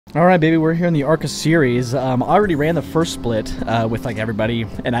All right, baby, we're here in the ARCA series. I already ran the first split with like everybody,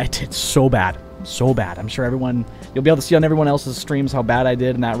 and I did so bad. So bad. I'm sure everyone, you'll be able to see on everyone else's streams how bad I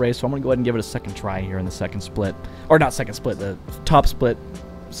did in that race, so I'm going to go ahead and give it a second try here in the second split. Or not second split, the top split,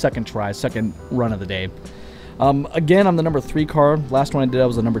 second try, second run of the day. Again, I'm the number 3 car. Last one I did, I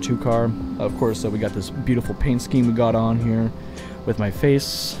was the number 2 car. Of course, we got this beautiful paint scheme we got on here with my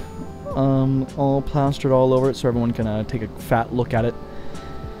face all plastered all over it so everyone can take a fat look at it.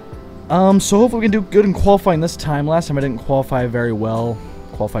 So hopefully we can do good in qualifying this time. Last time I didn't qualify very well.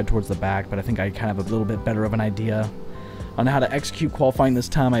 Qualified towards the back, but I think I kind of have a little bit better of an idea on how to execute qualifying this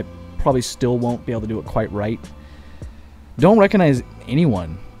time. I probably still won't be able to do it quite right. Don't recognize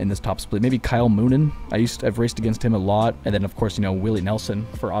anyone in this top split. Maybe Kyle Moonen. I've raced against him a lot. And then, of course, you know, Willie Nelson,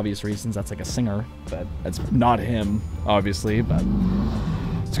 for obvious reasons. That's like a singer, but that's not him, obviously. But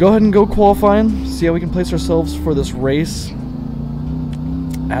let's go ahead and go qualifying, see how we can place ourselves for this race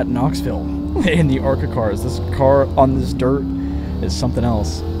at Knoxville in the ARCA cars. This car on this dirt is something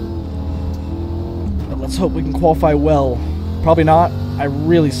else. But let's hope we can qualify well. Probably not. I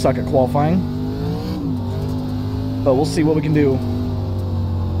really suck at qualifying. But we'll see what we can do.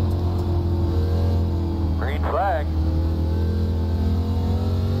 Green flag.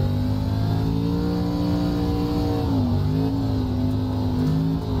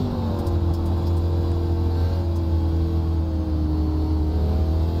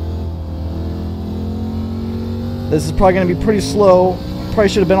 This is probably going to be pretty slow. Probably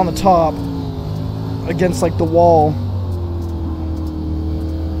should have been on the top against like the wall.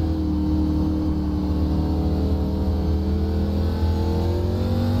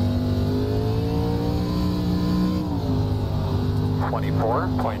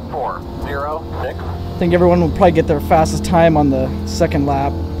 .4.406. I think everyone will probably get their fastest time on the second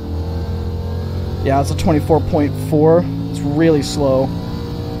lap. Yeah, it's a 24.4. It's really slow.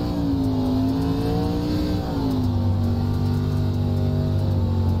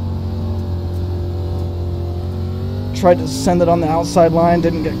 Tried to send it on the outside line,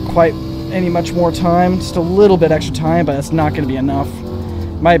 didn't get quite much more time, just a little bit extra time, but it's not going to be enough.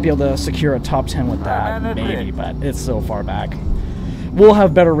 Might be able to secure a top 10 with that, maybe, but it's so far back. We'll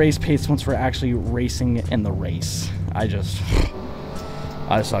have better race pace once we're actually racing in the race. I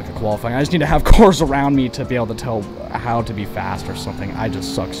suck at qualifying. I just need to have cars around me to be able to tell how to be fast or something. I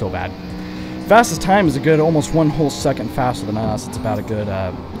just suck so bad. Fastest time is a good almost 1 whole second faster than us. It's about a good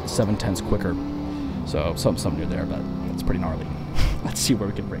 7/10 quicker. So something new there, but it's pretty gnarly. Let's see where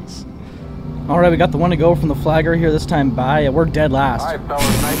we can race. Alright, we got the one to go from the flagger here this time by. We're dead last. All right,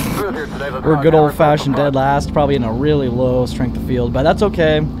 fellas, nice and smooth here today. We're good old-fashioned dead last, probably in a really low strength of field, but that's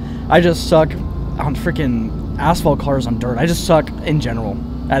okay. I just suck on freaking asphalt cars on dirt. I just suck in general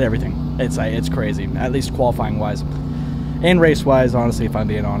at everything. It's crazy, at least qualifying-wise. And race-wise, honestly, if I'm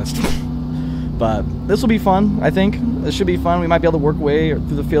being honest. But this will be fun, I think. This should be fun. We might be able to work way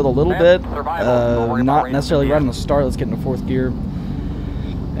through the field a little bit. Not necessarily right on the start. Let's get into 4th gear.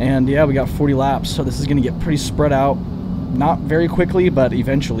 And yeah, we got 40 laps, so this is going to get pretty spread out. Not very quickly, but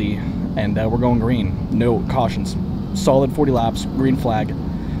eventually. And we're going green. No cautions. Solid 40 laps. Green flag.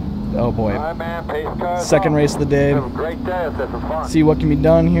 Oh boy. Second race of the day. See what can be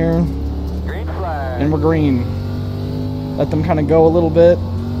done here. And we're green. Let them kind of go a little bit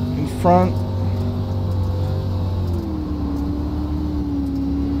in front.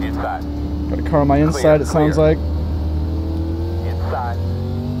 Got a car on my inside, it sounds like. Inside.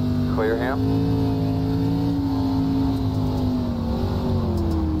 Clear him.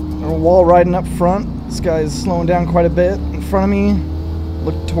 A wall riding up front. This guy's slowing down quite a bit in front of me.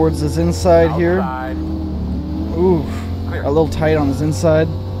 Look towards his inside here. Ooh, a little tight on his inside.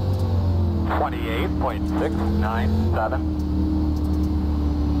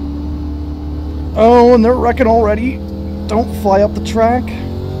 28.697. Oh, and they're wrecking already. Don't fly up the track.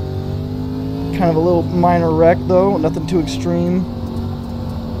 Kind of a little minor wreck though, nothing too extreme.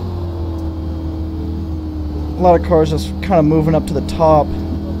 A lot of cars just kind of moving up to the top.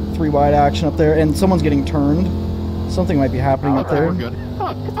 3 wide action up there, and someone's getting turned. Something might be happening up there.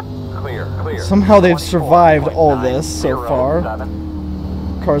 Clear. Somehow they've survived all this so far.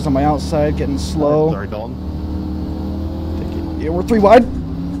 Cars on my outside getting slow. Sorry, Dalton. Yeah, we're 3 wide.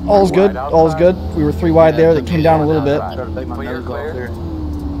 All's good. All's good. We were 3 wide there. That came down a little bit. Clear.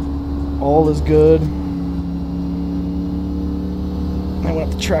 All is good. I went up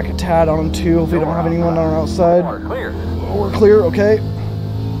the track a tad on them too. If we don't have anyone on our outside. We're clear. Okay.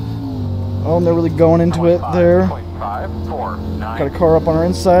 Oh, and they're really going into it there. Got a car up on our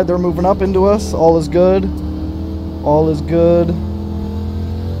inside. They're moving up into us. All is good. All is good.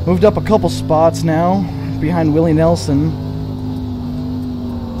 Moved up a couple spots now behind Willie Nelson.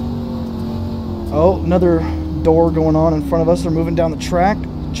 Oh, another door going on in front of us. They're moving down the track.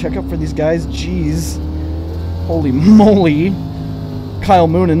 Check up for these guys. Jeez. Holy moly. Kyle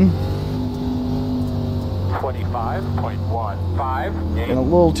Moonen. 25.15. Getting a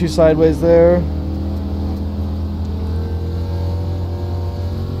little too sideways there.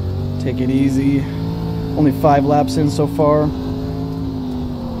 Take it easy. Only 5 laps in so far.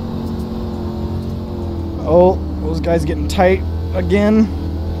 Oh, those guys getting tight again.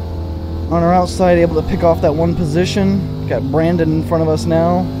 On our outside, able to pick off that one position. Got Brandon in front of us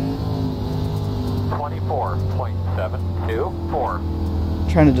now. 24.724.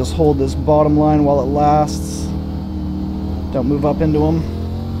 Trying to just hold this bottom line while it lasts. Don't move up into them.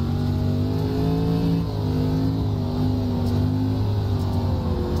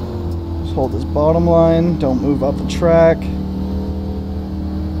 Just hold this bottom line. Don't move up the track.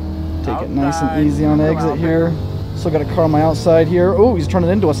 Take it nice and easy on exit here. Still got a car on my outside here. Oh, he's turning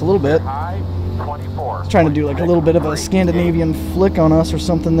into us a little bit. He's trying to do like a little bit of a Scandinavian flick on us or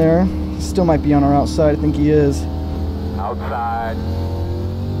something there. Still might be on our outside. I think he is. Outside.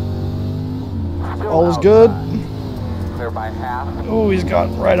 All is good. Clear by half. Oh, he's got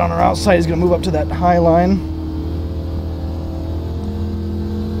right on our outside. He's going to move up to that high line.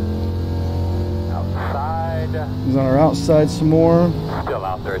 Outside. He's on our outside some more. Still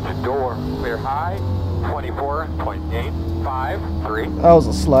out there at the door. Clear high. 24.853. That was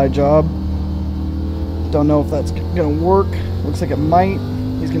a slide job. Don't know if that's going to work. Looks like it might.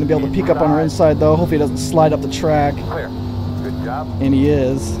 He's going to be able to peek up on our inside, though. Hopefully he doesn't slide up the track. Clear. Good job. And he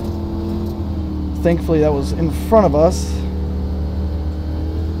is. Thankfully, that was in front of us.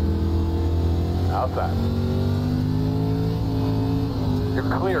 Outside. You're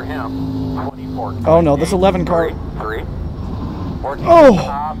clear him. 24. Oh no, this 11 car. 3.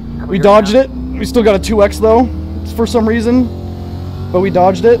 Oh! We dodged it. We still got a 2X though, for some reason. But we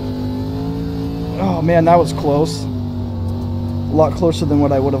dodged it. Oh man, that was close. A lot closer than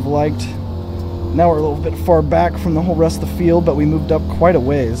what I would have liked. Now we're a little bit far back from the whole rest of the field, but we moved up quite a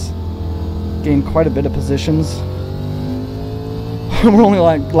ways. Gained quite a bit of positions. We're only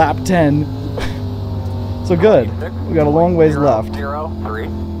like lap 10. So good. We got a long ways left. 0.03.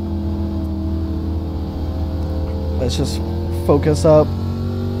 Let's just focus up,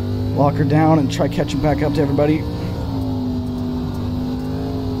 lock her down, and try catching back up to everybody.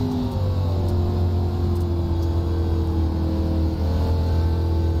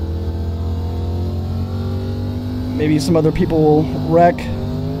 Maybe some other people will wreck.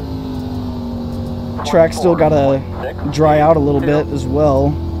 Track's still gotta dry out a little bit as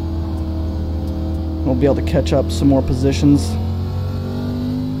well. We'll be able to catch up some more positions.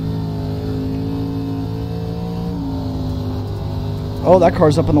 Oh, that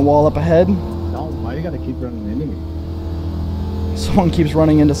car's up on the wall up ahead. No, why you gotta keep running into me? Someone keeps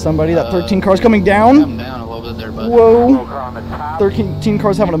running into somebody. That 13 car's coming down. I'm down a little bit there, but Whoa. 13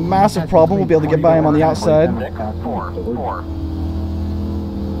 car's having a massive problem. We'll be able to get by him on the outside. 4.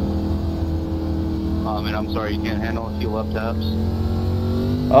 and I'm sorry you can't handle a few left taps.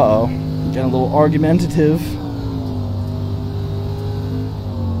 Uh-oh. Getting a little argumentative.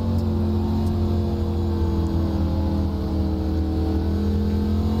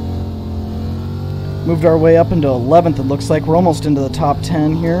 Moved our way up into 11th. It looks like we're almost into the top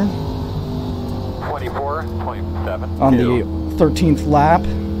 10 here. 24.7. On the 13th lap.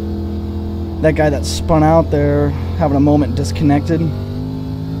 That guy that spun out there having a moment disconnected.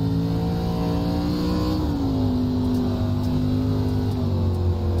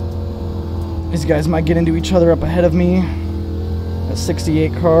 These guys might get into each other up ahead of me. That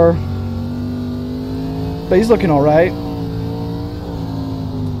 68 car. But he's looking alright.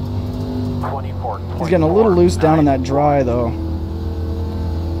 He's getting a little loose down in that dry though.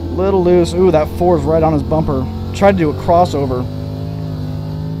 Little loose. Ooh, that 4 is right on his bumper. Tried to do a crossover.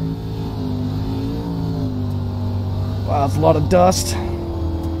 Wow, that's a lot of dust.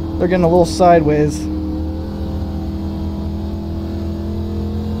 They're getting a little sideways.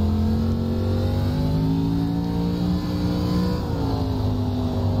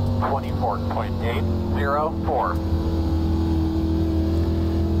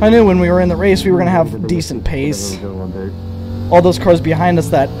 I knew when we were in the race we were going to have decent pace. All those cars behind us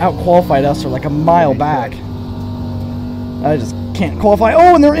that out-qualified us are like a mile back. I just can't qualify.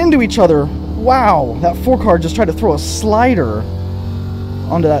 Oh, and they're into each other. Wow, that 4 car just tried to throw a slider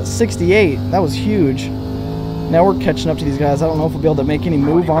onto that 68. That was huge. Now we're catching up to these guys. I don't know if we'll be able to make any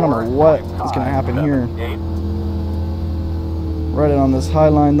move on them or what is going to happen here. Right in on this high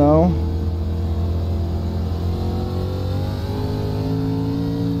line though.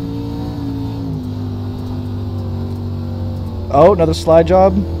 Oh, another slide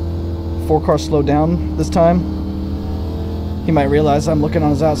job. 4-car slowed down this time. He might realize I'm looking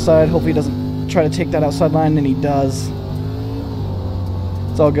on his outside. Hopefully he doesn't try to take that outside line, and he does.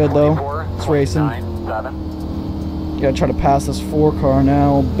 It's all good though. It's racing. Gotta try to pass this 4-car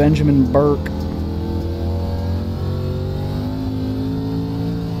now. Benjamin Burke.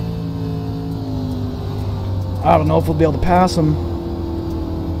 I don't know if we'll be able to pass him.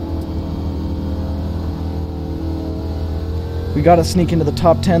 We gotta sneak into the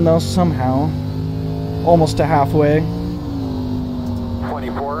top 10 though somehow. Almost to halfway.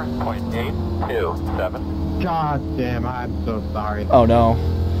 24.827. God damn, I'm so sorry. Oh no.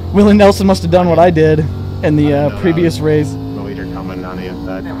 Willie Nelson must have done what I did in the previous race. The leader coming on the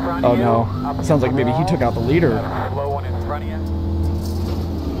inside. Oh no. Sounds like maybe he took out the leader. Slow one in front of you.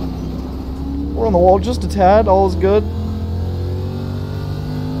 We're on the wall just a tad. All is good.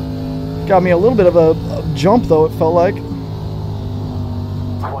 Got me a little bit of a jump though, it felt like.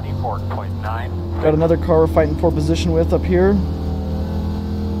 24.9. Got another car we're fighting for position with up here.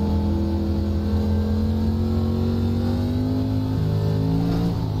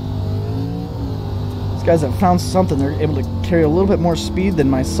 These guys have found something. They're able to carry a little bit more speed than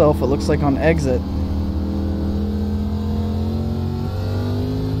myself, it looks like, on exit.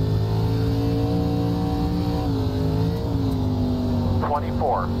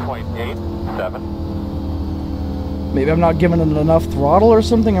 Maybe I'm not giving it enough throttle or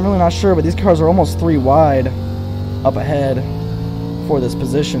something. I'm really not sure, but these cars are almost 3 wide up ahead for this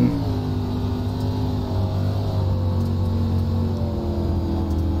position.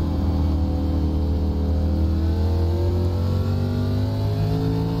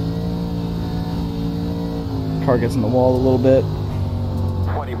 Car gets in the wall a little bit.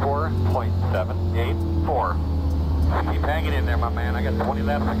 24.784. Keep hanging in there, my man. I got 20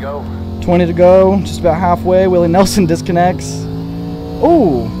 laps to go. 20 to go, just about halfway. Willie Nelson disconnects.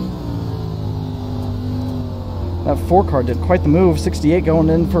 Oh! That 4-car did quite the move. 68 going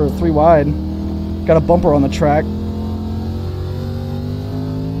in for a 3 wide. Got a bumper on the track.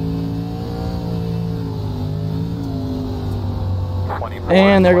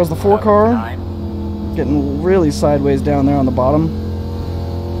 And there goes the 4-car. Getting really sideways down there on the bottom.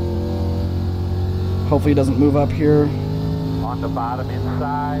 Hopefully he doesn't move up here. On the bottom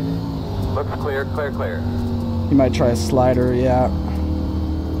inside. Looks clear, clear, clear. He might try a slider, yeah.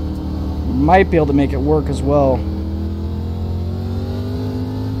 Might be able to make it work as well.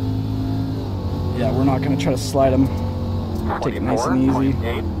 Yeah, we're not going to try to slide him. Take it nice and easy.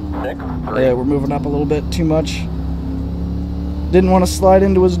 Yeah, we're moving up a little bit too much. Didn't want to slide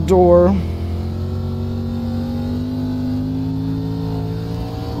into his door.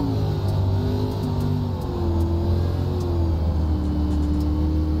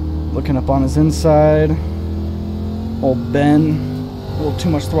 Looking up on his inside. Old Ben. A little too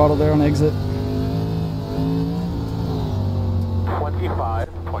much throttle there on exit.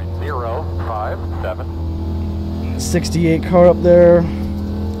 25.057. 68 car up there.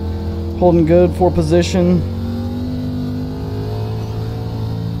 Holding good for position.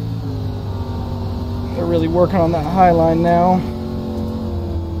 They're really working on that high line now.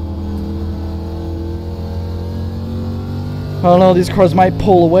 I don't know, these cars might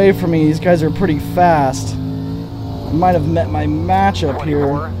pull away from me. These guys are pretty fast. I might have met my match up here.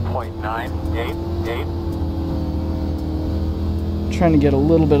 24.988. Trying to get a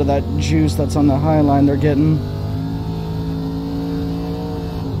little bit of that juice that's on the high line they're getting.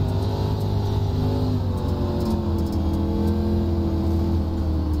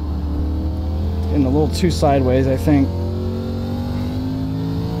 Getting a little too sideways, I think.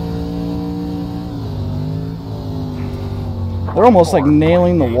 They're almost like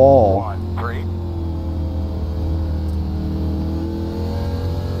nailing the wall.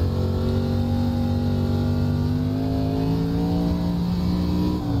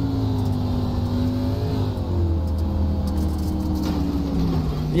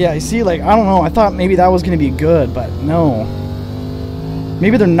 Yeah, you see, like, I don't know, I thought maybe that was going to be good, but no.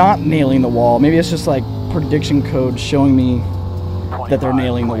 Maybe they're not nailing the wall. Maybe it's just like prediction code showing me that they're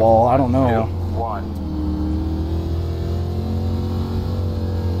nailing the wall. I don't know.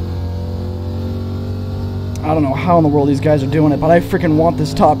 I don't know how in the world these guys are doing it, but I freaking want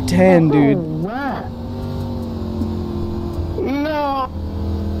this top 10, dude. No!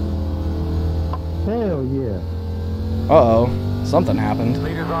 Hell yeah. Uh-oh. Something happened.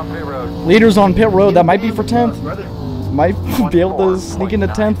 Leaders on pit road. Leaders on pit road. That might be for 10th. Might be able to sneak into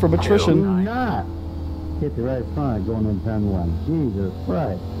 10th from attrition. Do not hit the right front going in turn 1. Jesus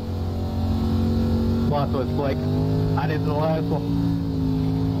Christ. Lost was like, I did the last one.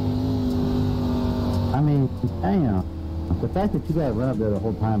 I mean, damn. The fact that you guys run up there the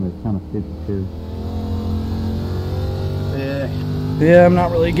whole time is kind of stupid too. Yeah, I'm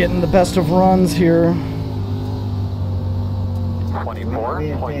not really getting the best of runs here.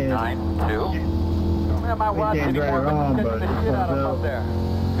 24.92. Don't have my watch anymore, but kicking the shit out of him up there.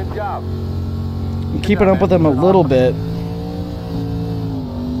 Good job. I'm keeping up with him a little bit.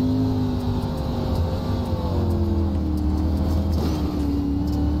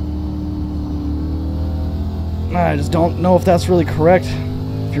 I just don't know if that's really correct.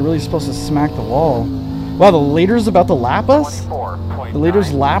 If you're really supposed to smack the wall. Wow, the leader's about to lap us? The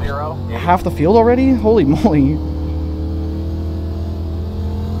leader's lapped half the field already? Holy moly.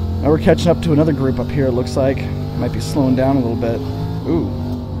 Now we're catching up to another group up here, it looks like. Might be slowing down a little bit. Ooh.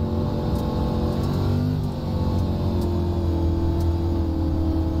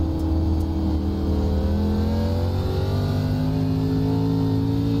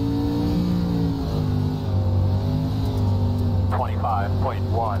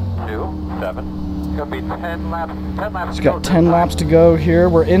 Gonna be 10 laps. 10 laps. It's got 10 laps to go here.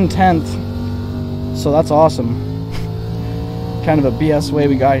 We're in 10th, so that's awesome. Kind of a BS way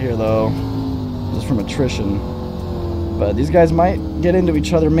we got here, though, just from attrition. But these guys might get into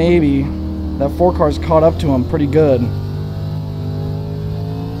each other, maybe. That 4 car's caught up to them pretty good.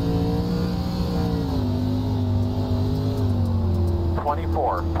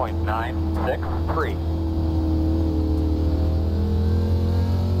 .963.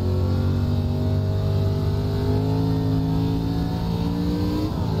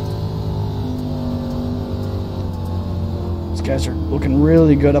 These guys are looking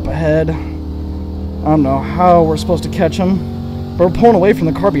really good up ahead. I don't know how we're supposed to catch them, but we're pulling away from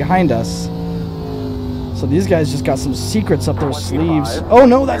the car behind us. So these guys just got some secrets up their sleeves. Oh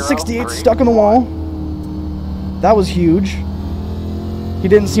no, that 68's stuck in the wall. That was huge. He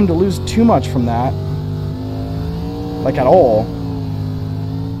didn't seem to lose too much from that. Like at all.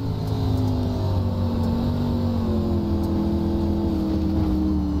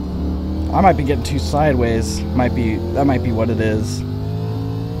 I might be getting too sideways. That might be what it is.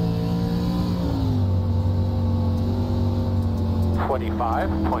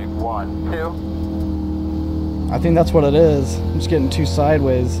 .12. I think that's what it is. I'm just getting too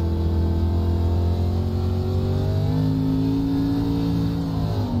sideways.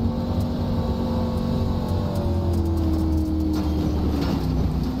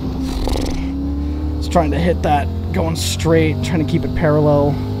 Just trying to hit that going straight, trying to keep it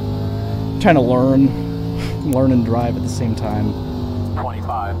parallel. Trying to learn and drive at the same time.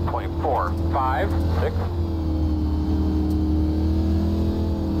 25.456.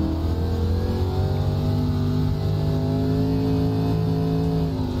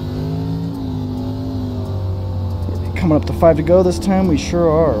 Coming up to 5 to go this time, we sure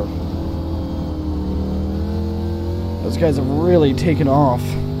are. Those guys have really taken off.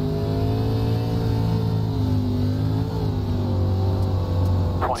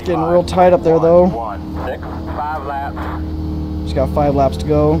 It's getting real tight up there, though. 5 laps. Just got 5 laps to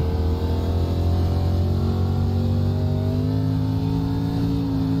go.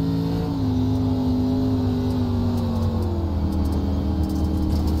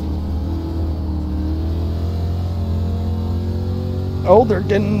 Oh, they're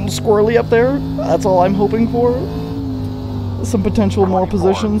getting squirrely up there. That's all I'm hoping for. Some potential more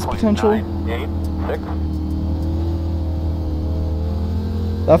positions, potential. 986.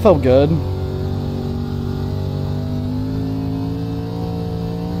 That felt good.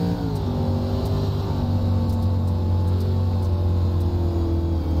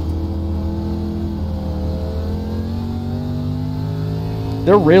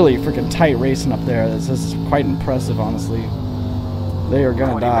 They're really freaking tight racing up there. This is quite impressive, honestly. They are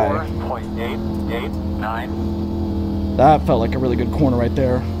gonna die. 24.889. That felt like a really good corner right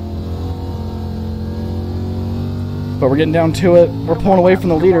there. But we're getting down to it. We're pulling away from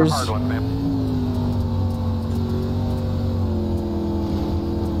the leaders.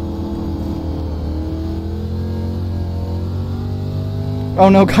 Oh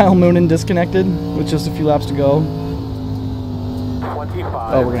no, Kyle Moonen disconnected with just a few laps to go.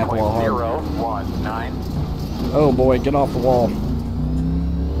 Oh, we're gonna have to wall hard. Oh boy, get off the wall.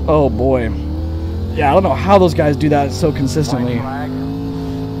 Oh boy. Yeah, I don't know how those guys do that so consistently.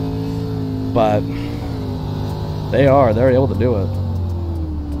 But they're able to do it.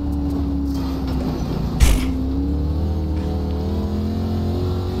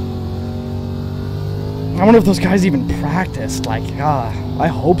 I wonder if those guys even practiced. Like, I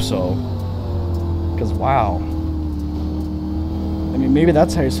hope so. Because, wow. I mean, maybe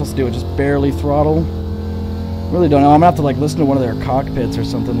that's how you're supposed to do it, just barely throttle. Really don't know. I'm gonna have to, like, listen to one of their cockpits or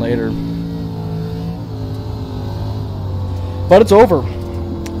something later. But it's over.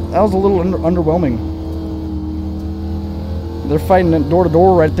 That was a little underwhelming. They're fighting it door to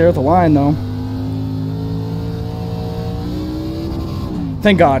door right there at the line, though.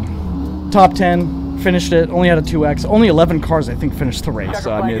 Thank God. Top 10, finished it, only had a 2X. Only 11 cars, I think, finished the race,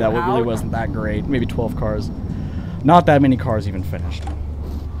 so I knew that really wasn't that great. Maybe 12 cars. Not that many cars even finished.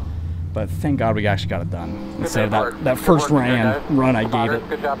 But thank God we actually got it done. Instead of that first run I gave it.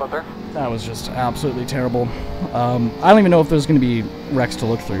 Good job up there. That was just absolutely terrible. I don't even know if there's going to be wrecks to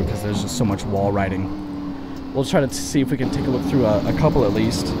look through because there's just so much wall riding. We'll try to see if we can take a look through a couple at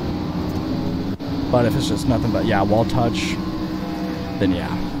least. But if it's just nothing but, yeah, wall touch, then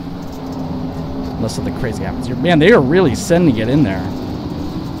yeah. Unless something crazy happens here. Man, they are really sending it in there.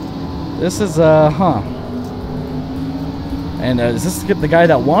 This is, huh. And is this the guy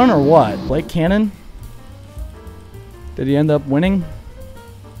that won or what? Blake Cannon? Did he end up winning?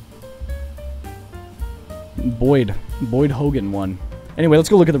 Boyd Hogan won. Anyway, let's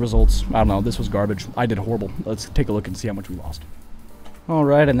go look at the results. I don't know, this was garbage. I did horrible. Let's take a look and see how much we lost.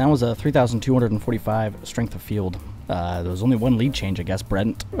 Alright, and that was a 3,245 strength of field. There was only one lead change, I guess.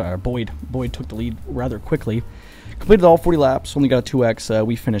 Boyd took the lead rather quickly. Completed all 40 laps, only got a 2X.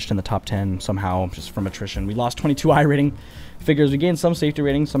 We finished in the top 10 somehow, just from attrition. We lost 22 iRating. Figures we gained some safety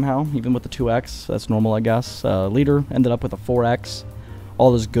rating somehow, even with the 2X. That's normal, I guess. Leader ended up with a 4X.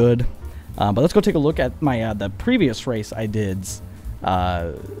 All is good. But let's go take a look at my the previous race I did's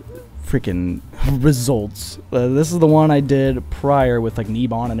freaking results. This is the one I did prior with like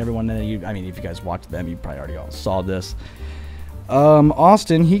Nebon and everyone. I mean, if you guys watched them, you probably already all saw this.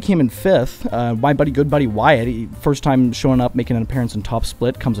 Austin, he came in 5th. My good buddy Wyatt, first time showing up, making an appearance in top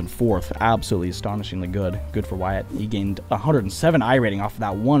split, comes in 4th. Absolutely astonishingly good. Good for Wyatt. He gained 107 iRating off of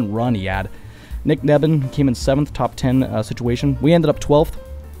that one run he had. Nick Nebben came in 7th, top 10 situation. We ended up 12th,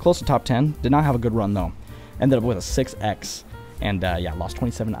 close to top 10. Did not have a good run though. Ended up with a 6X. And yeah, lost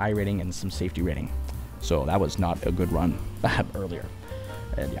 27 iRating and some safety rating. So that was not a good run earlier.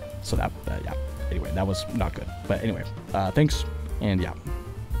 And yeah, so that, yeah. Anyway, that was not good. But anyway, thanks. And yeah,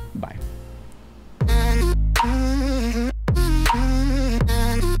 bye.